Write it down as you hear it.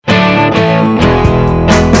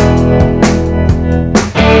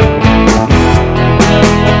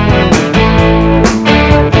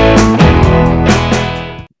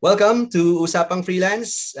welcome to Usapang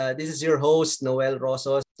Freelance. This is your host, Noel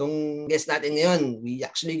Rosos. Itong guest natin ngayon, we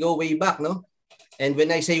actually go way back, no? And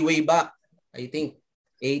when I say way back, I think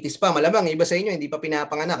 80s pa. Malamang, iba sa inyo, hindi pa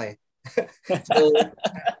pinapanganak eh. So,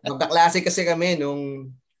 magkaklase kasi kami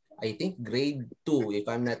nung, I think, grade 2, if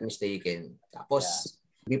I'm not mistaken. Tapos,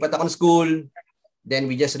 lipat ako ng school. Then,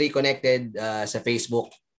 we just reconnected sa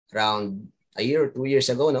Facebook around a year or 2 years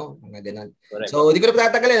ago, no? Mga ganun. So, hindi ko na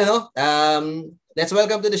patatagalin, no? Let's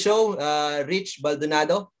welcome to the show, Rich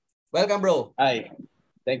Baldonado. Welcome, bro. Hi.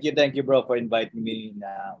 Thank you, bro, for inviting me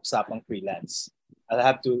na Usapang Freelance. I'll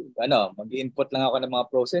have to, mag-input lang ako ng mga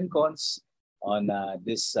pros and cons on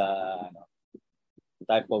this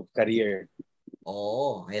type of career.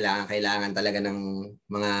 Oo, kailangan talaga ng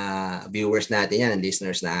mga viewers natin yan, ng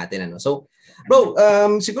listeners natin. Ano? So, bro,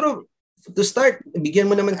 siguro, to start, bigyan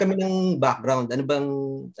mo naman kami ng background.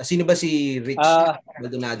 Sino ba si Rich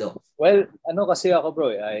Baldonado? Well, kasi ako, bro,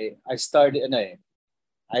 I started,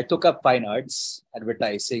 I took up fine arts,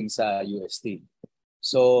 advertising sa UST.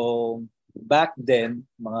 So, back then,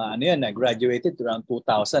 I graduated around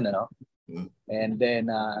 2000, And then,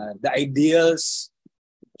 the ideals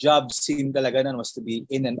job scene talaga nun was to be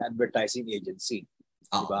in an advertising agency.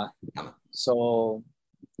 Diba? So,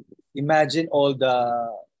 imagine all the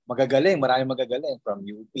maraming magagaling from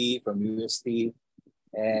UP, from UST,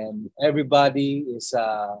 and everybody is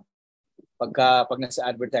pag nasa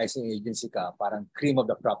advertising agency ka, parang cream of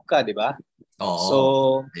the crop ka, di ba?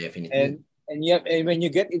 So definitely. And when you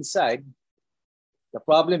get inside, the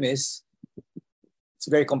problem is it's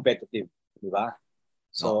very competitive, di ba?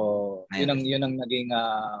 So yun ang naging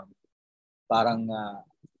parang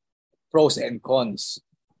pros and cons.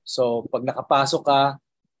 So pag nakapasok ka,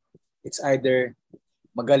 it's either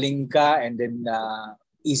magaling ka and then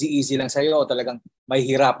easy lang sa'yo o talagang may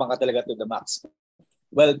hirapan ka talaga to the max.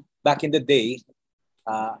 Well, back in the day,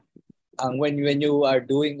 when you are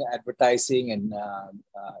doing advertising and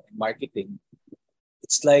marketing,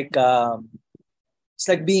 it's like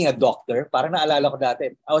being a doctor. Parang naalala ko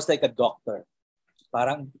dati, I was like a doctor.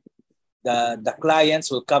 Parang the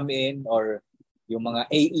clients will come in or yung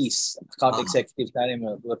mga AEs, account executives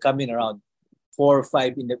will come in around 4 or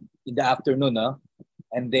 5 in the afternoon,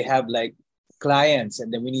 and they have like clients,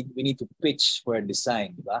 and then we need to pitch for a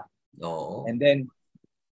design, diba? And then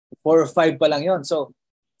 4 or 5 pa lang yon. So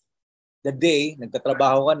the day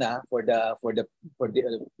nagtatrabaho ka na for the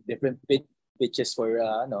different pitches for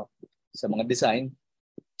sa mga design.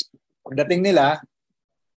 Pagdating nila,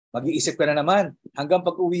 mag-iisip ka na naman hanggang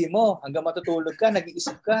pag-uwi mo, hanggang matutulog ka,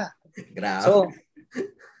 nag-iisip ka. Grabe. So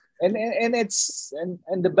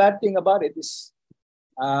and the bad thing about it is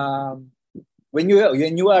when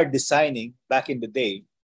you are designing back in the day,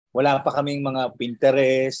 wala pa kaming mga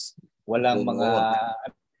Pinterest, walang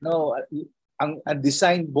ang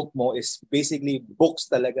design book mo is basically books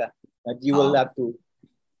talaga that you will have to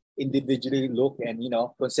individually look and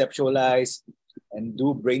conceptualize and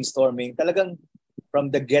do brainstorming. Talagang from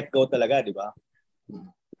the get-go talaga, di ba?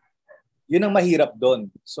 Yun ang mahirap doon.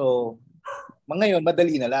 So, ngayon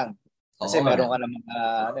madali na lang. Kasi meron ka ng mga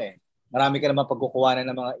marami ka naman pagkukuhanan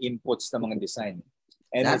ng mga inputs ng mga design.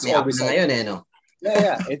 And it's all ngayon no?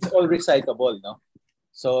 Yeah, it's all recitable, no?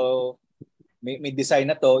 So may design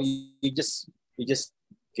na to, you just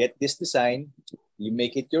get this design, you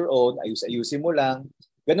make it your own, ayusin mo lang.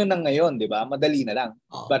 Ganun na ngayon, 'di ba? Madali na lang.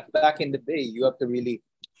 But back in the day, you have to we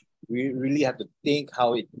really have to think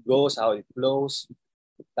how it goes, how it flows.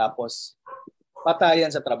 Tapos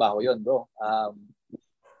patayan sa trabaho 'yon, bro.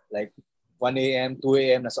 Like 1 a.m., 2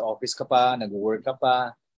 a.m. nasa office ka pa, nag-work ka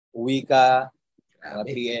pa, uwi ka, 3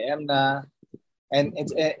 a.m. na. And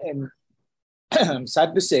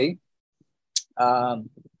sad to say,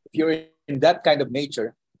 if you're in that kind of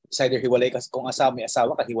nature, it's either hiwalay ka kung may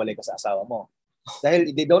asawa ka, hiwalay ka sa asawa mo.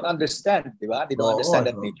 Dahil they don't understand, di ba? They don't understand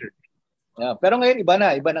that nature. Yeah. Pero ngayon, iba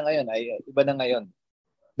na ngayon.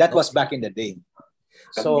 That was back in the day.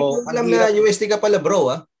 So, alam na UST ka pala, bro,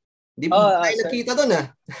 Hindi mo tayo nakita doon,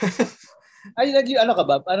 Ay, ka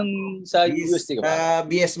ba? Anong sa UST ka ba?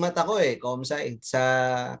 BS Math ako Comsci, sa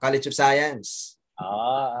College of Science.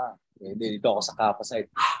 Dito ako sa Kappa side.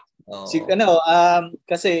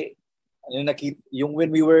 Kasi yung when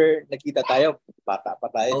we were nakita tayo, bata pa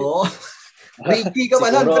tayo. Richie ka ba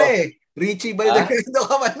nun, pre? Richie Baldonado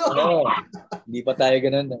ka ba nun? Hindi pa tayo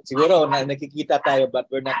ganun. Siguro nakikita tayo but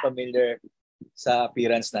we're not familiar sa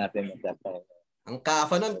appearance natin at that time. Ang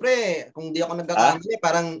kafa nun, pre. Kung di ako nagkakamali,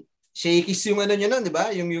 parang Shakey's yung nyo nun, di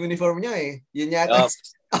ba? Yung uniform nyo Yun yata.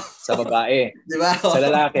 Sa babae. Di ba? Sa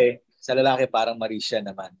lalaki parang Marisha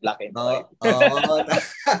naman. Black and white.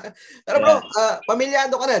 Pero bro,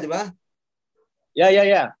 pamilyado ka na, di ba?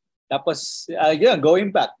 Yeah. Tapos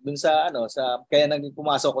going back dun sa kaya naging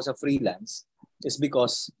pumasok ako sa freelance is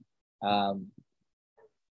because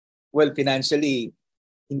financially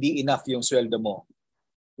hindi enough yung sweldo mo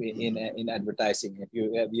in advertising. If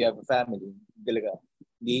you have a family, talaga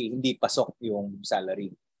hindi pasok yung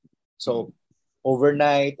salary. So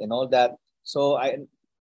overnight and all that. So I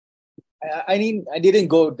didn't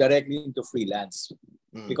go directly into freelance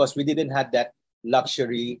because we didn't have that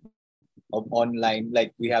luxury of online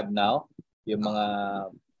like we have now. Yung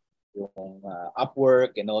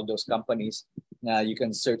Upwork and all those companies na you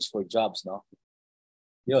can search for jobs, no?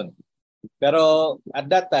 Yun. Pero at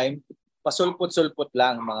that time, pasulpot-sulpot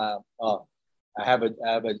lang mga I have a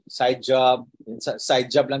side job. Side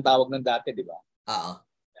job lang tawag ng dati, di ba? Oo.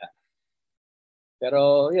 Yeah.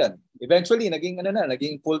 Pero yun, eventually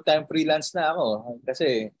naging full-time freelance na ako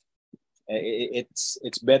kasi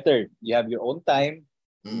it's better. You have your own time.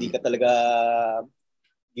 Hindi ka talaga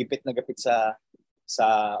gipit na gipit sa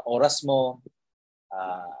oras mo.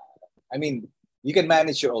 You can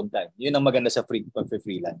manage your own time. Yun ang maganda sa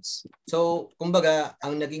freelance. So, kumbaga,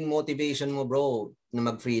 ang naging motivation mo, bro, na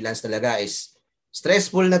mag-freelance talaga is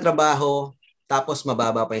stressful na trabaho, tapos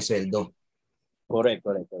mababa pa yung sweldo. Correct.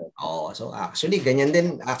 Oo, so actually, ganyan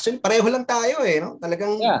din. Actually, pareho lang tayo no?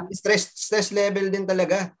 Talagang stress level din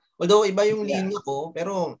talaga. Although, iba yung linya ko,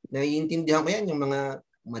 pero naiintindihan ko yan, yung mga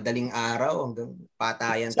madaling araw hanggang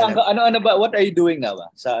patayan talaga. Ano ba? What are you doing now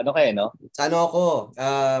ba? Sa ano kayo, no? Sa ano ako,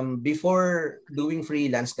 before doing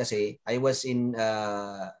freelance kasi, I work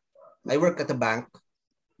at a bank.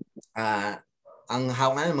 Ang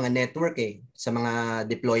hawak ng mga network sa mga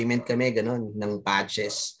deployment kami, ganun, ng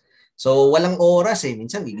patches. So, walang oras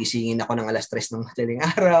Minsan, gigisingin ako ng 3:00 ng madaling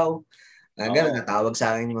araw. Ganun, natawag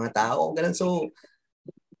sa akin yung mga tao. Ganun, so,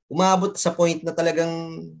 umabot sa point na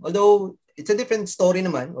talagang, although, it's a different story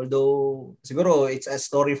naman. Although, siguro, it's a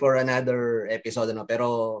story for another episode.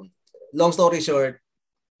 Pero, long story short,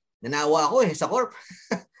 nanawa ako sa corp.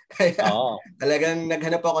 Kaya talagang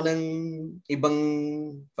naghanap ako ng ibang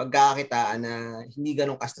pagkakakitaan na hindi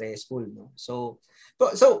ganun ka-stressful. No? So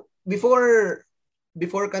before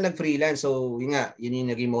ka nag-freelance, so yun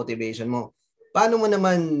yung naging motivation mo. Paano mo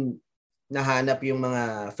naman nahanap yung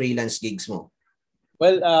mga freelance gigs mo?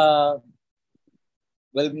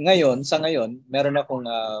 Sa ngayon, meron akong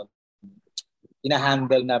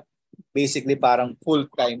ina-handle na basically parang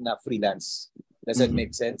full-time na freelance. Does that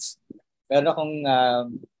make sense? Meron akong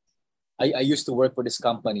I used to work for this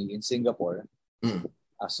company in Singapore.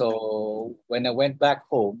 So when I went back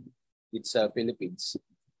home, it's Philippines.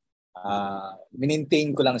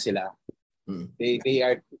 Maintain ko lang sila.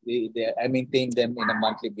 I maintain them in a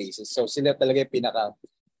monthly basis. So sila talaga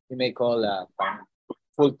you may call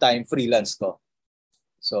full-time freelance ko.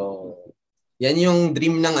 So yan yung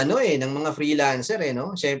dream ng ng mga freelancer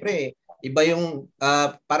no. Syempre, iba yung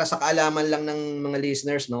para sa kaalaman lang ng mga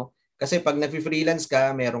listeners no. Kasi pag nagfi-freelance ka,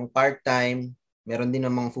 merong part-time, meron din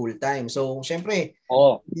namang full-time. So, syempre,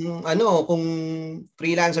 kung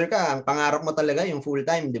freelancer ka, ang pangarap mo talaga yung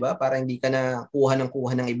full-time, di ba? Para hindi ka na kuha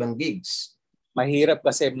ng ibang gigs. Mahirap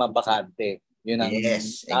kasi mabakante. Yun ang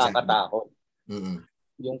nakakatakot.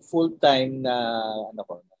 Yung full-time na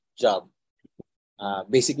job,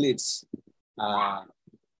 basically it's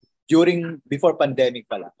before pandemic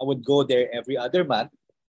pala, I would go there every other month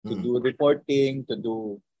to do reporting, to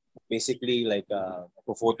do basically like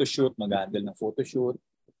photo shoot, mag-handle ng photo shoot,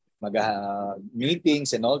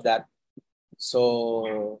 meetings and all that.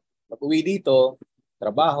 So, pag-uwi dito,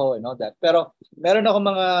 trabaho and all that. Pero meron ako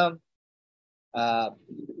mga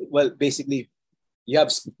basically you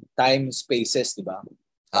have time spaces, di ba?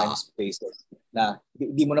 Time spaces na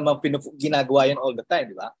hindi mo naman ginagawa yan all the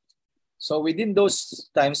time, di ba? So within those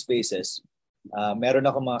time spaces, meron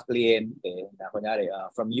ako mga kliyente na kunyari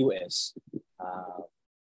from US,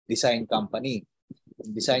 design company.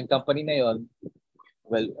 Yung design company na yon,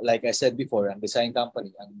 like I said before, ang design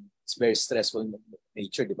company, it's very stressful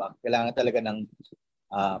nature, di ba? Kailangan talaga ng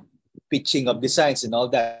pitching of designs and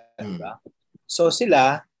all that, di ba? So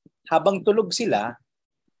sila, habang tulog sila,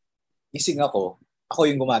 gising ako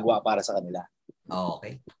yung gumagawa para sa kanila.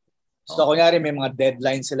 Okay. So kunyari may mga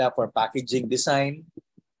deadline sila for packaging design,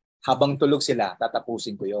 habang tulog sila,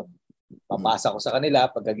 tatapusin ko yon. Papasa ko sa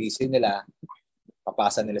kanila, pagkagising nila,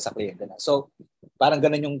 papasa nila sa kliyente na. So, parang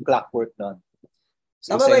ganun yung clockwork nun.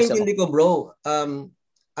 So, tama ba hindi ko, bro?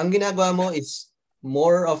 Ang ginagawa mo is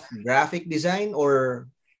more of graphic design or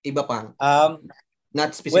iba pang?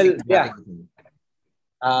 Not specific graphic design.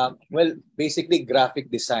 Basically,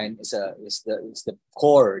 graphic design is the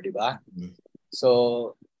core, di ba?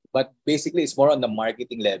 So, but basically, it's more on the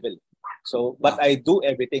marketing level. So, but I do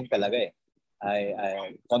everything talaga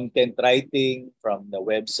I content writing from the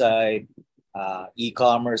website,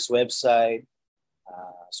 e-commerce website,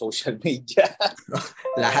 social media.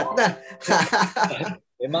 Lahat na.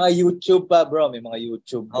 May mga YouTube pa, bro. May mga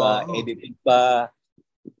YouTube editing pa.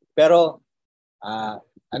 Pero,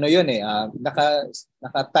 ano yun eh,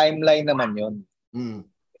 naka-timeline naman yun.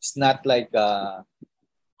 It's not like,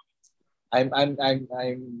 I'm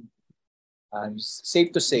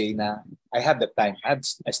safe to say na I have the time.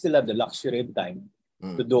 I still have the luxury of time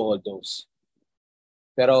to do all those.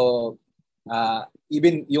 Pero,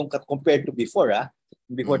 even yung compared to before,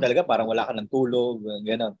 before talaga parang wala ka ng tulog,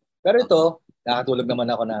 gano'n. Pero ito, nakatulog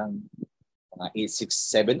naman ako ng mga 8,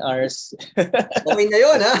 6, 7 hours. Okay na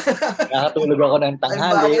yun, ha? Nakatulog ako ng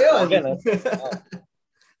tanghali. Gano'n.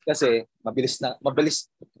 Kasi mabilis.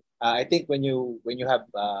 I think when you have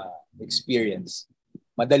experience,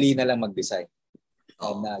 madali na lang mag-decide.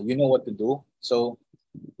 And you know what to do. So,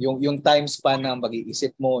 yung time span ng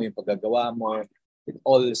pag-iisip mo, yung paggagawa mo, it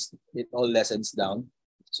all lessens down.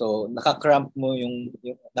 So, naka-cramp mo yung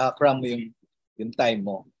time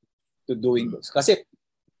mo to doing this. Kasi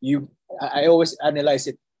I always analyze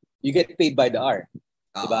it. You get paid by the hour.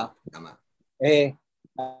 Diba? Tama.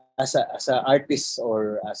 As a artist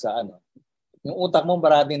or as a yung utak mo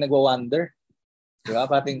parating nagwa-wonder. Diba?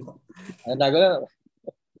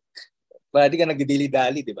 Parating ka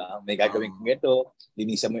nagdidili-dali, diba? May gagawin kang ito,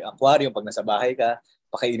 linisan mo yung aquarium pag nasa bahay ka,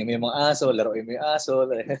 pakainin mo yung mga aso, laruin mo yung aso,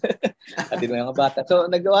 atin mo yung mga bata. So,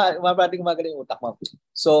 parating gumagaling yung utak mo.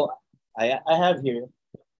 So, I have here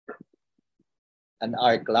an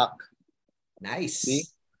hour clock. Nice. See?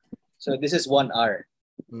 So, this is 1 hour.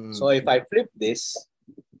 So, if I flip this,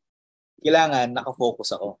 kailangan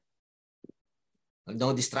nakafocus ako.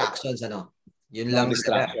 No distractions, Yun No lang.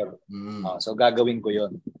 distraction. So, gagawin ko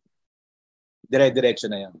yun. Dire-diretso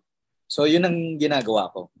na yun. So, yun ang ginagawa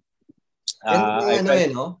ko.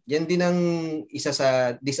 Yan din ang isa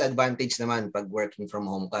sa disadvantage naman pag working from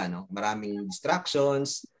home ka, Maraming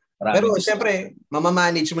distractions. Pero siyempre,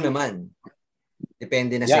 mamamanage mo naman.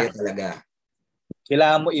 Depende na sa'yo talaga.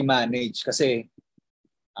 Kailangan mo i-manage kasi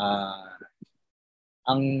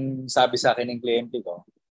ang sabi sa akin ng kliyente ko,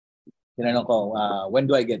 tinanong ko, when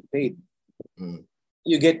do I get paid?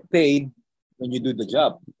 You get paid when you do the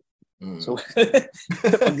job. So,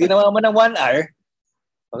 pag ginawa mo ng 1 hour,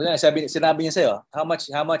 sinabi niya sa'yo, how much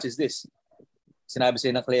is this? Sinabi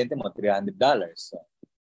sa'yo ng kliyente mo, $300.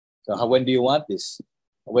 So when do you want this?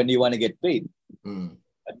 When do you want to get paid?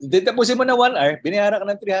 Tapusin mo na 1 hour, binayaran ka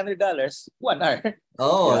ng $300, 1 hour.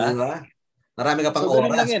 Oo, diba? Marami ka pang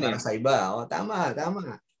oras para sa iba. Tama.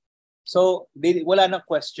 So, wala nang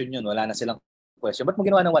question yun. Wala na silang question. Ba't mo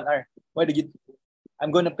ginawa ng 1 hour? I'm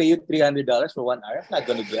gonna pay you $300 for 1 hour? I'm not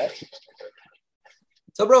gonna do that.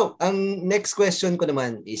 So bro, ang next question ko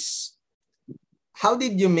naman is, how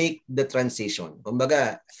did you make the transition?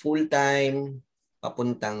 Kumbaga, full-time,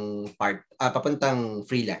 papuntang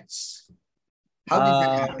freelance. How did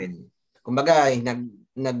that happen? Kumbaga,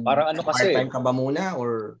 parang part-time ka ba muna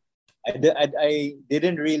or? I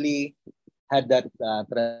didn't really had that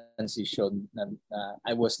transition.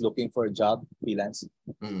 I was looking for a job, freelance.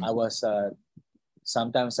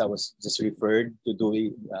 Sometimes I was just referred to do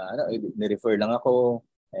it. Ni-refer lang ako.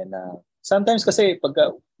 And sometimes kasi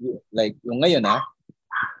pagka, like yung ngayon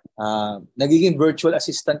nagiging virtual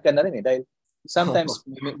assistant ka na rin eh. Dahil sometimes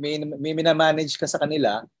may minamanage ka sa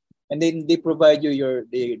kanila and then they provide you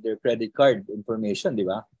their credit card information, di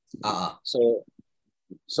ba? So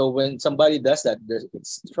when somebody does that,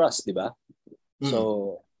 it's trust, di ba?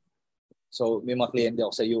 So may mga kliyente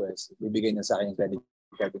ako sa US, bibigay na sa akin yung credit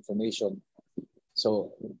card information.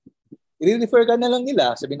 So, i-refer ka na lang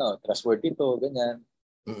nila. Sabi na, trustworthy to, ganyan.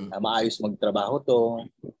 Maayos magtrabaho to.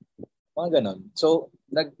 Mga ganon. So,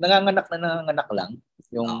 nanganganak lang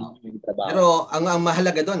yung trabaho. Pero, ang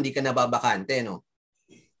mahalaga doon, hindi ka nababakante, no?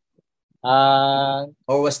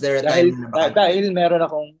 Or was there a time na bakante? Dahil meron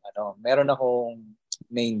akong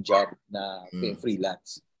main job na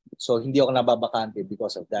freelance. So, hindi ako nababakante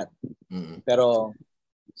because of that. Pero,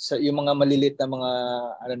 yung mga malilit na mga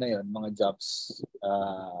mga jobs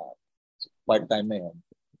part-time na yun,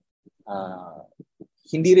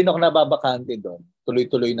 hindi rin ako nababakante doon.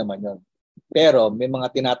 Tuloy-tuloy naman yun. Pero may mga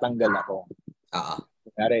tinatanggal ako.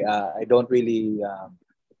 I don't really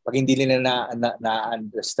pag hindi nila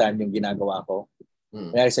na-understand yung ginagawa ko,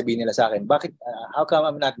 kaya sabihin nila sa akin, bakit how come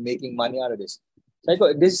I'm not making money out of this? Sabi ko,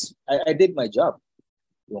 I did my job.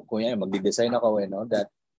 Yung kunya magdi-design ako that.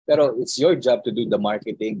 Pero it's your job to do the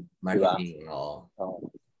marketing. Marketing, diba?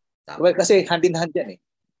 Well, kasi hand in hand yan eh.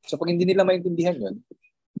 So pag hindi nila maintindihan yun,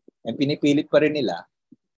 and pinipilit pa rin nila,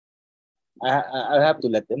 I have to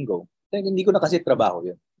let them go. Hindi ko na kasi trabaho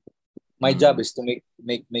yun. My job is to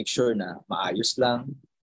make sure na maayos lang.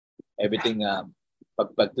 Everything,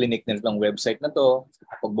 pag clinic na ng website na to,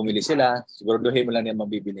 pag bumili sila, siguraduhin mo lang yan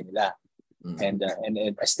mabibili nila. And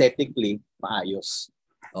aesthetically, maayos.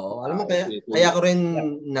 Oo, alam mo, kaya ko rin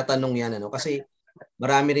natanong yan, ano, kasi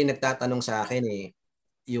marami rin nagtatanong sa akin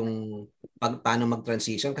yung paano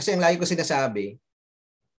mag-transition. Kasi ang lagi ko sinasabi,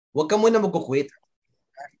 huwag ka muna mag-quit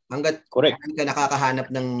hanggat hindi ka nakakahanap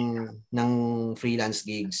ng freelance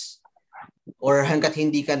gigs or hanggat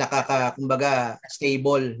hindi ka kumbaga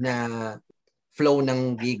stable na flow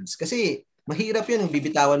ng gigs. Kasi mahirap yun,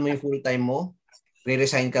 bibitawan mo yung full-time mo,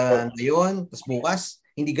 re-resign ka ngayon, tapos bukas,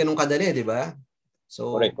 hindi ganun kadali, di ba?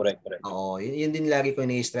 So, correct. Oo, yun din lagi ko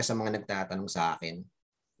ini-stress sa mga nagtatanong sa akin.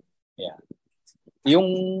 Yeah. Yung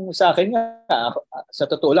sa akin nga, sa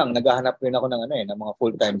totoo lang, naghahanap rin ako ng ng mga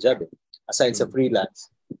full-time job. Aside sa freelance,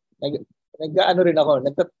 nag-ano rin ako,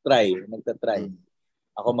 nagtatry.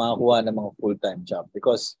 Ako makakuha ng mga full-time job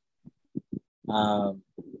because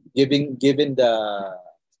given the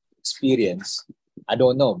experience, I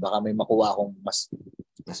don't know, baka may makuha akong mas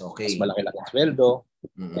malaki-laki sweldo.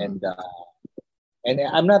 And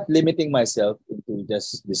I'm not limiting myself into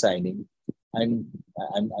just designing. I'm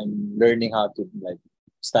learning how to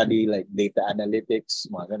study data analytics,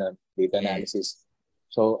 mga ganun, data analysis.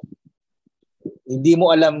 So hindi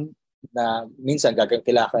mo alam na minsan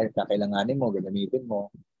kakailanganin mo, gagamitin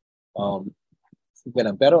mo.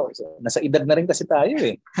 Ganun. Pero nasa edad na rin kasi tayo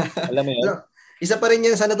Alam mo yun? Isa pa rin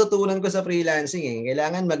yan sa natutunan ko sa freelancing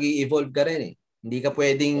Kailangan mag-i-evolve ka rin Hindi ka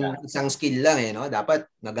pwedeng isang skill lang no? Dapat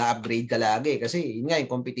nag-upgrade ka lagi kasi yun nga yung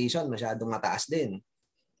competition masyadong mataas din.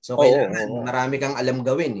 So kailangan marami kang alam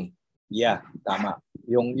gawin Yeah, tama.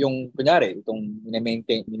 Yung kunyari, itong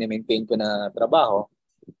mini-maintain ko na trabaho,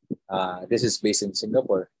 this is based in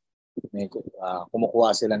Singapore.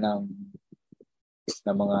 Kumukuha sila ng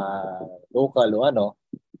mga local o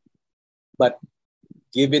but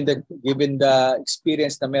given the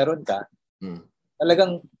experience na meron ka,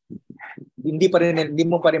 talagang hindi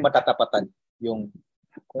mo pa rin matatapatan yung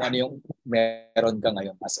kung ano yung meron ka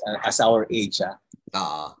ngayon as our age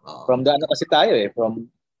from the kasi tayo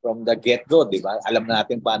from the get-go, di ba? Alam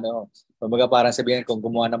natin paano, parang sabihin kung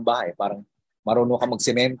gumawa ng bahay, parang marunong ka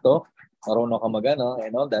magsemento, marunong ka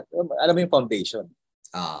and all that. Alam mo yung foundation.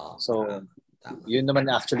 So, yun naman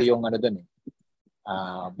actually yung doon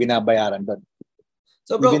binabayaran doon.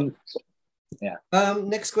 So bro,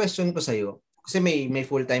 next question ko sa'yo, kasi may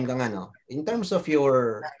full-time ka in terms of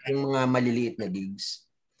yung mga maliliit na gigs,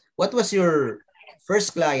 what was your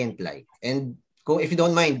first client like? And kung if you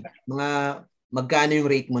don't mind, magkano yung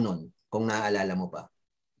rate mo nun, kung naaalala mo pa?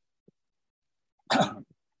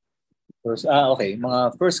 First, okay. Mga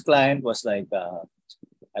first client was I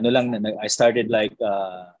started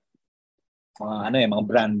mga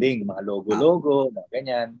branding, mga logo, mga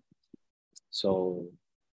ganyan. So,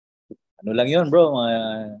 lang yun, bro, mga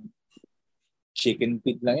chicken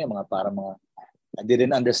feet lang yan, I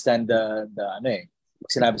didn't understand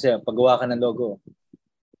sinabi sa'yo, paggawa ka ng logo,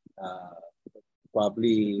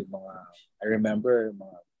 probably I remember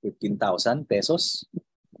mga 15,000 pesos.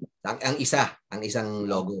 Ang isang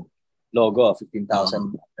logo.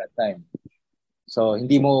 15,000 at that time. So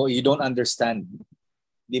you don't understand.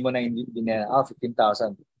 Hindi mo na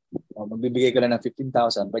 15,000. Magbibigay ka lang ng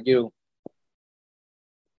 15,000 but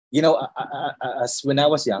as when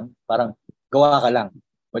I was young, parang gawa ka lang.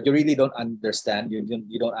 But you really don't understand, you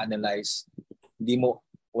don't analyze.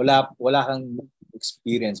 Wala kang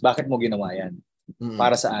experience. Bakit mo ginawa yan?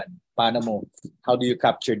 Para saan? Paano mo? How do you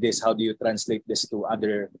capture this? How do you translate this to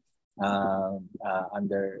other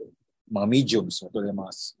under mga mediums, tulad ng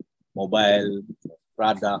mga mobile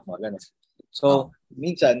product, mga ganun. So,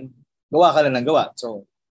 minsan, gawa ka lang ng gawa. So,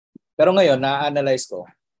 pero ngayon, na-analyze ko,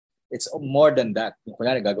 it's more than that. Kung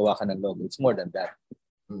kunyari, gagawa ka ng logo, it's more than that.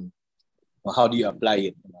 How do you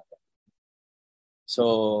apply it?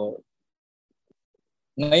 So,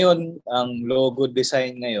 ngayon, ang logo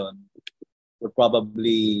design ngayon, would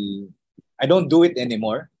probably, I don't do it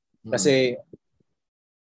anymore kasi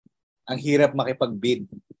ang hirap makipag-bid.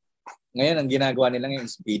 Ngayon, ang ginagawa nila ngayon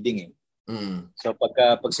is bidding So, pag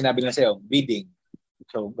sinabi nila sa'yo, bidding,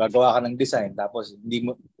 so gagawa ka ng design, tapos hindi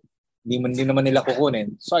naman nila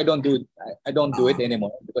kukunin. So, I don't do it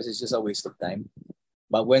anymore because it's just a waste of time.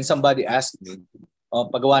 But when somebody asks me,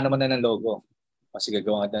 paggawa naman na ng logo, kasi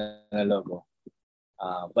gagawa ka na ng logo.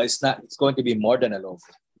 But it's going to be more than a logo.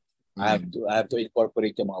 I have to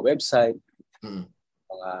incorporate yung mga website,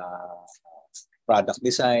 mga product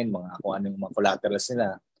design, kung ano yung mga collaterals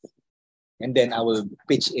nila. And then I will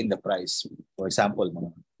pitch in the price. For example, mga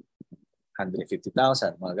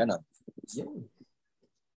 150,000, mga ganon. Yun.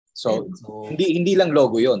 So, hindi lang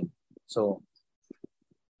logo yun. So,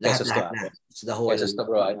 lahat pesos na. It's the whole. Pesos to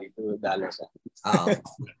bro, hindi to dollars. Oo.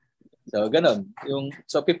 So, ganon.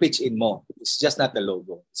 So, pitch in mo. It's just not the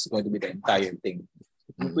logo. It's going to be the entire thing.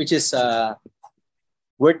 Which is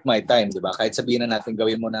worth my time, di ba? Kahit sabihin na natin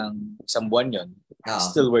gawin mo ng isang buwan yun,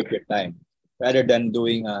 it's still worth your time. Rather than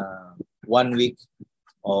doing 1 week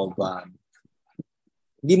of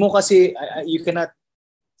hindi mo kasi you cannot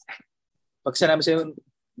pag sinabi sa'yo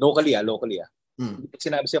locally pag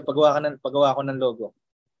sinabi sa'yo pagawa ko ng logo,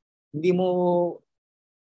 hindi mo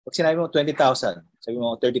pag sinabi mo 20,000, sabi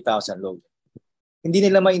mo 30,000 logo, hindi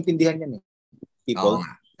nila maintindihan yan people.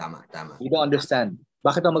 Tama. You don't understand.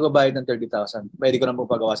 Bakit ako magbabayad ng 30,000? Pwede ko naman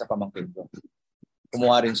pagawa sa pamangkin ko.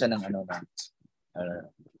 Kumuha rin siya ng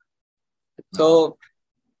So,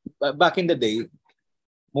 back in the day,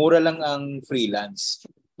 mura lang ang freelance.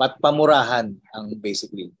 Pamurahan ang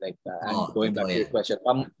basically. Like, I'm going back to your question.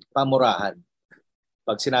 Pamurahan.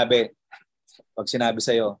 Pag sinabi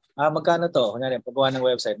sa'yo, magkano to? Kunyari, paggawa ng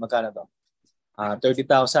website, magkano to?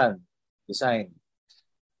 30,000. Design.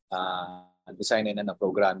 Design and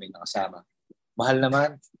programming na kasama. Mahal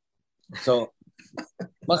naman. So,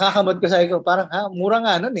 makakamot ko sa ko, parang, mura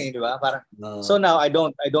nga nun di ba? Parang, so now, I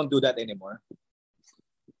don't do that anymore.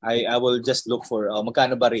 I will just look for,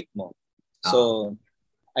 magkano ba rate mo? So,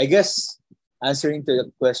 I guess, answering to the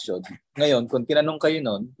question, ngayon, kung tinanong kayo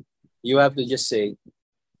nun, you have to just say,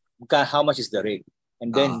 how much is the rate?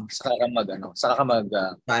 And then, saka ka maghagil.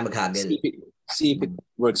 See if it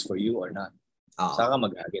works for you or not. Saka ka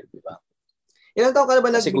maghagil, di ba? Ilang taon ka na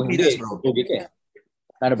ba nag-freelance, bro?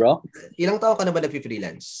 Ano, bro? Ilang taon ka na ba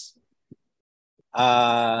nag-freelance?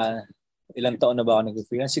 Ilang taon na ba ako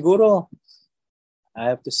nag-freelance? Siguro,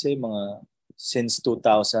 I have to say, mga since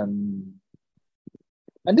 2000.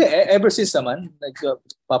 Hindi, ever since naman,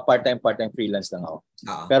 part-time freelance lang ako.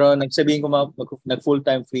 Pero nagsabihin ko,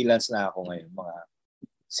 nag-full-time freelance na ako ngayon, mga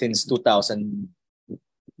since 2015,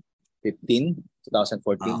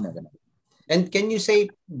 2014 na gano'n. And can you say,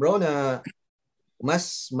 bro, na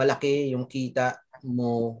mas malaki yung kita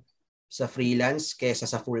mo sa freelance kaysa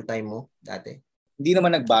sa full-time mo dati? Hindi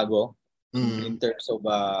naman nagbago in terms of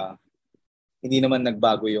hindi naman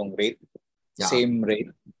nagbago yung rate. Same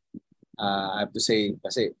rate. I have to say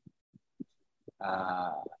kasi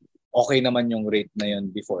okay naman yung rate na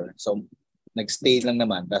yun before. So nag-stay lang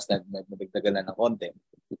naman tapos nagdagdagan ng konti.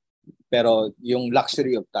 Pero yung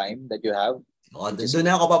luxury of time that you have, doon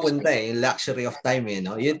na ako papunta yung luxury of time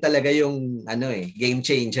no? Yun talaga yung game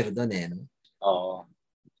changer doon no? Oo.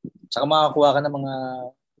 Tsaka makakuha ka ng mga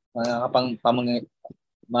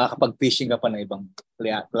makakapag-fishing ka pa ng ibang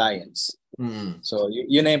clients. So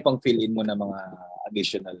yun na yung pang-fill-in mo na mga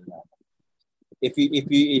additional if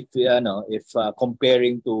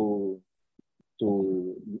comparing to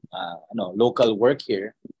local work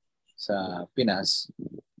here sa Pinas,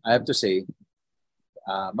 I have to say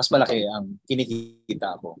mas malaki ang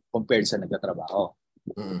kinikita ko compared sa nagtatrabaho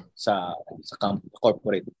sa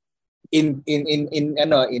corporate in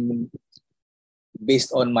based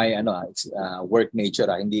on my work nature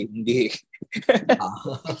hindi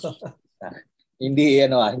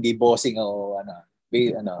hindi bossing o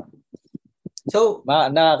so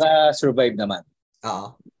nakaka-survive naman.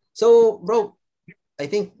 So bro, I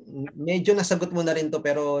think medyo nasagot mo na rin to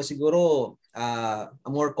pero siguro a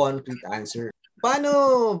more concrete answer.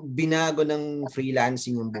 Paano binago ng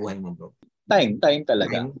freelancing yung buhay mo, bro? Time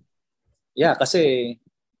talaga. Yeah, kasi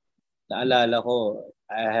naalala ko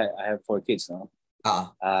I have 4 kids, no?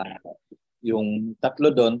 Yung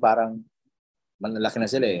 3 doon parang malalaki na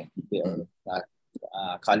sila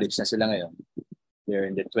college na sila ngayon. They're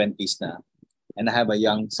in their 20s na. And I have a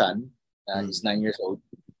young son, he's 9 years old.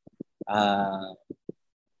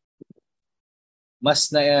 Mas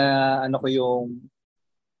na ko yung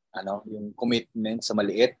commitment sa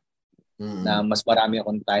maliit na mas marami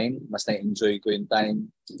akong time, mas na-enjoy ko yung time,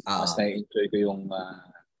 mas na-enjoy ko yung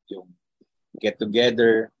get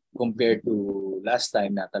together compared to last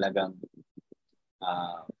time na talagang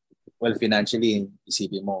financially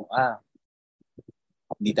isipin mo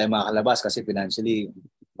hindi tayo makakalabas kasi financially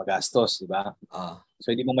magastos, di ba?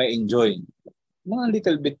 So hindi mo may enjoy mga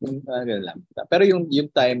little bit lang. Pero yung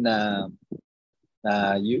time na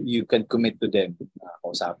you can commit to them.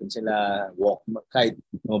 Kausapin sila, kahit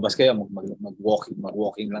lumabas kayo,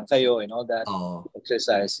 mag-walking lang kayo and all that.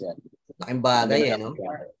 Exercise yan. Laking bagay no?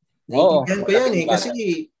 Naiintindihan ko yan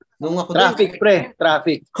kasi nung ako traffic.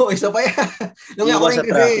 Isa pa yan. Nung ako rin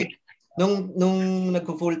kasi, nung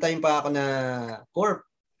nag-full time pa ako na corp,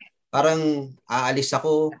 parang aalis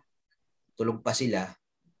ako, tulog pa sila.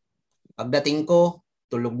 Pagdating ko,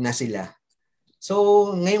 tulog na sila.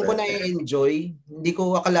 So, ngayon ko na-enjoy. Hindi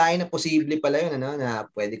ko akalain na posible pala yun, na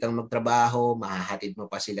pwede kang magtrabaho, mahahatid mo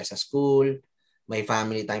pa sila sa school, may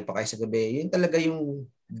family time pa kayo sa gabi. Yun talaga yung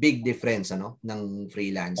big difference ng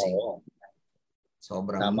freelancing. Oo.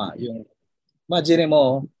 Sobrang tama. Imagine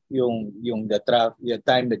mo yung the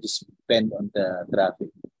time that you spend on the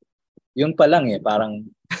traffic. Yun pa lang parang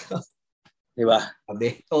di ba?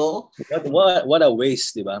 Oo. What a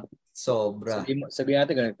waste, di ba? Sobra. Sabi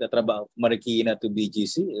natin kung nagtatrabaho Marikina to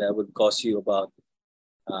BGC, that would cost you about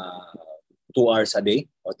 2 hours a day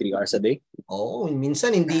or 3 hours a day. Oo,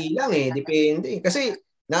 minsan hindi lang depende. Kasi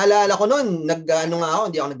naalala ko noon,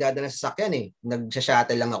 hindi ako nagdadala sa sasakyan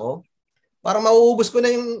Nagsa-shuttle lang ako. Parang mauubos ko na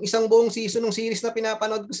yung isang buong season ng series na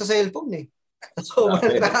pinapanood ko sa cellphone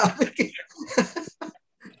Sobrang traffic.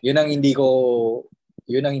 Yun ang hindi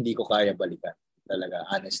ko kaya balikan talaga,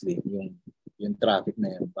 honestly. Yung traffic na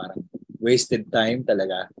yun, parang wasted time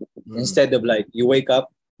talaga. Instead of like, you wake up,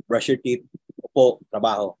 brush your teeth, upo,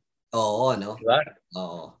 trabaho. Oo, no? Diba?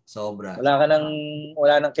 Oo, sobra. Wala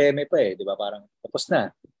nang keme pa di ba? Parang tapos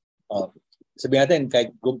na. Sabihin natin,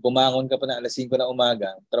 kahit bumangon ka pa na alas 5 na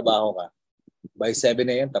umaga, trabaho ka. By 7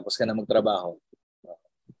 a.m., tapos ka na magtrabaho.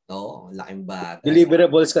 Oo, laking bagay.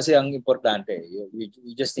 Deliverables kasi ang importante.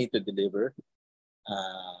 You just need to deliver.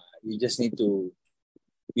 You just need to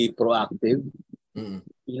be proactive.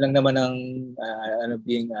 Yun lang naman ang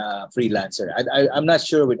being a freelancer. I'm not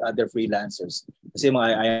sure with other freelancers. Kasi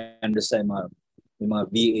I understand yung mga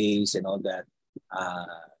VAs and all that.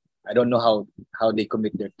 I don't know how they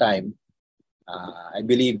commit their time. I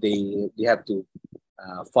believe they have to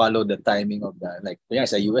follow the timing of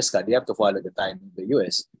sa US ka, they have to follow the timing of the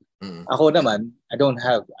US. Ako naman, I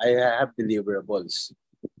have deliverables.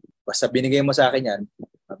 Basta binigay mo sa akin yan,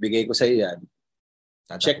 mabigay ko sa iyo yan,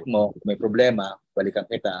 check mo, may problema, balikan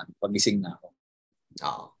kita, pagising na ako.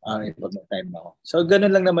 Pag time na ako. So,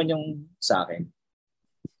 ganun lang naman yung sa akin.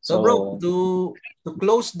 So bro, to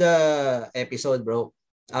close the episode, bro,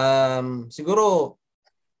 siguro,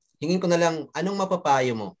 hingin ko na lang, anong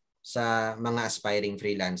mapapayo mo sa mga aspiring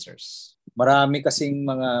freelancers? Marami kasing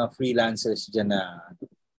mga freelancers dyan na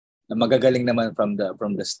magagaling naman from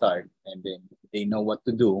the start, and then they know what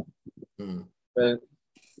to do. Well,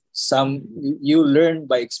 you learn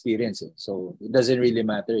by experience. So it doesn't really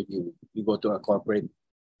matter if you go to a corporate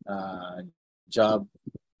job,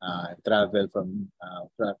 travel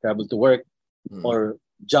to work, or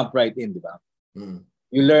jump right in, di ba?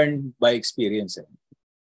 You learn by experience.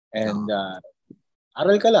 And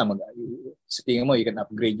aral ka lang. Sa tingin mo, you can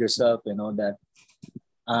upgrade yourself and all that.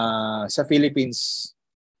 Sa Philippines,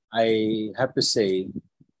 I have to say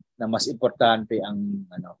na mas importante ang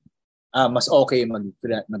mas okay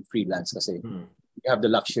mag-freelance kasi you have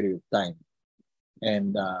the luxury of time.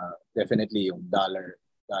 And definitely yung dollar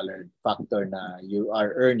factor na you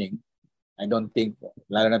are earning, I don't think,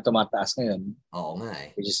 lalo na tumataas ngayon. Oo nga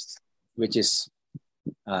Which is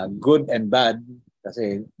good and bad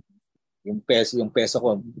kasi yung peso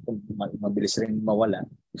ko mabilis rin mawala.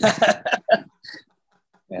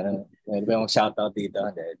 Meron ba yung shoutout dito?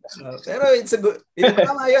 Pero it's a good,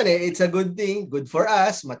 tama yun it's a good thing, good for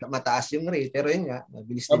us, mataas yung rate, pero yun nga,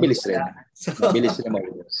 mabilis rin. Mabilis rin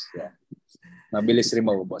maubos. Yeah. Mabilis rin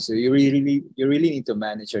maubos. So you really need to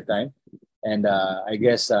manage your time, and I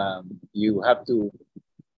guess you have to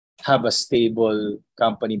have a stable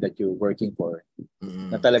company that you're working for,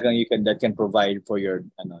 na talagang that can provide for your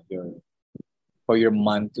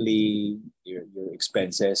monthly your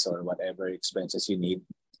expenses or whatever expenses you need,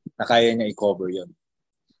 na kaya niya i-cover yun.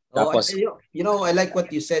 Tapos, I like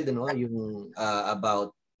what you said, yung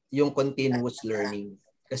about yung continuous learning.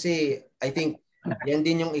 Kasi I think yan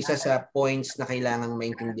din yung isa sa points na kailangang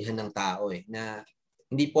maintindihan ng tao na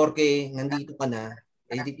hindi porke nandito ka na,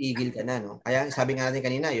 titigil ka na, no? Kaya sabi nga natin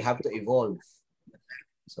kanina, you have to evolve.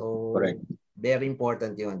 So, correct. Very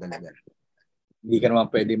important yun talaga. Hindi ka naman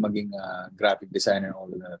pwede maging graphic designer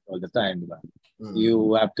all the time, di ba?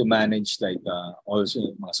 You have to manage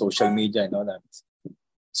also mga social media and all that.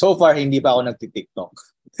 So far, hindi pa ako nagti-TikTok.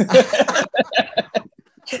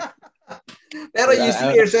 Pero you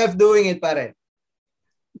see yourself doing it, pare.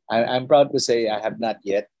 I'm proud to say I have not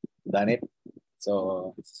yet done it.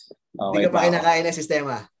 So, okay. Hindi ka pa kinakain ng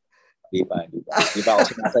sistema? Hindi pa. Hindi pa ako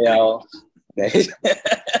sinasayaw.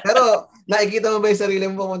 Pero, nakikita mo ba yung sarili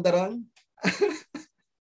mo pumunta ron?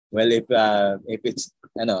 Well, if it's,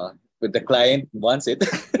 if the client wants it,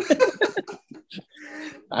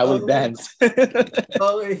 I will dance.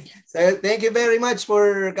 Okay. So, thank you very much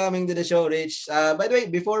for coming to the show, Rich. By the way,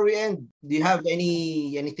 before we end, do you have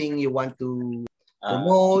anything you want to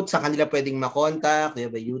promote, sa kanila pwedeng makontak? Do you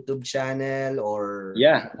have a YouTube channel or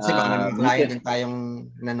kasi baka may mga client din tayong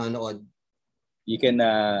nanonood. You can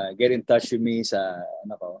get in touch with me sa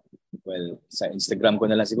sa Instagram ko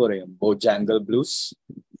na lang siguro, yung Bojangle Blues.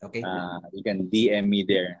 Okay. You can DM me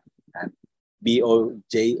there at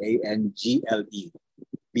BOJANGLE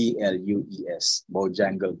BLUES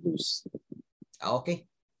Bojangle Blues. Okay.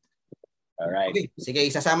 Alright. Okay. Sige,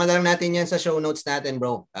 isasama na lang natin yan sa show notes natin,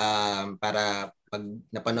 bro. Para pag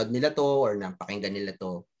napanood nila to or napakinggan nila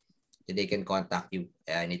to, they can contact you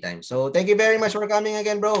anytime. So, thank you very much for coming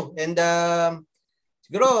again, bro. And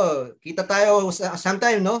siguro, kita tayo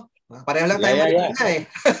sometime, no? Pareho lang tayo na eh.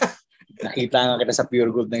 Nakita nga kita sa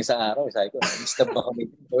Pure Gold ng isang araw. Sabi ko, na-disturb ba kami?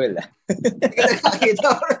 Well,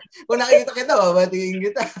 Kung nakikita kita, babatingin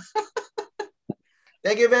kita.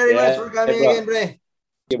 Thank you very much for coming again, bro.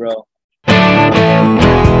 Thank you, bro.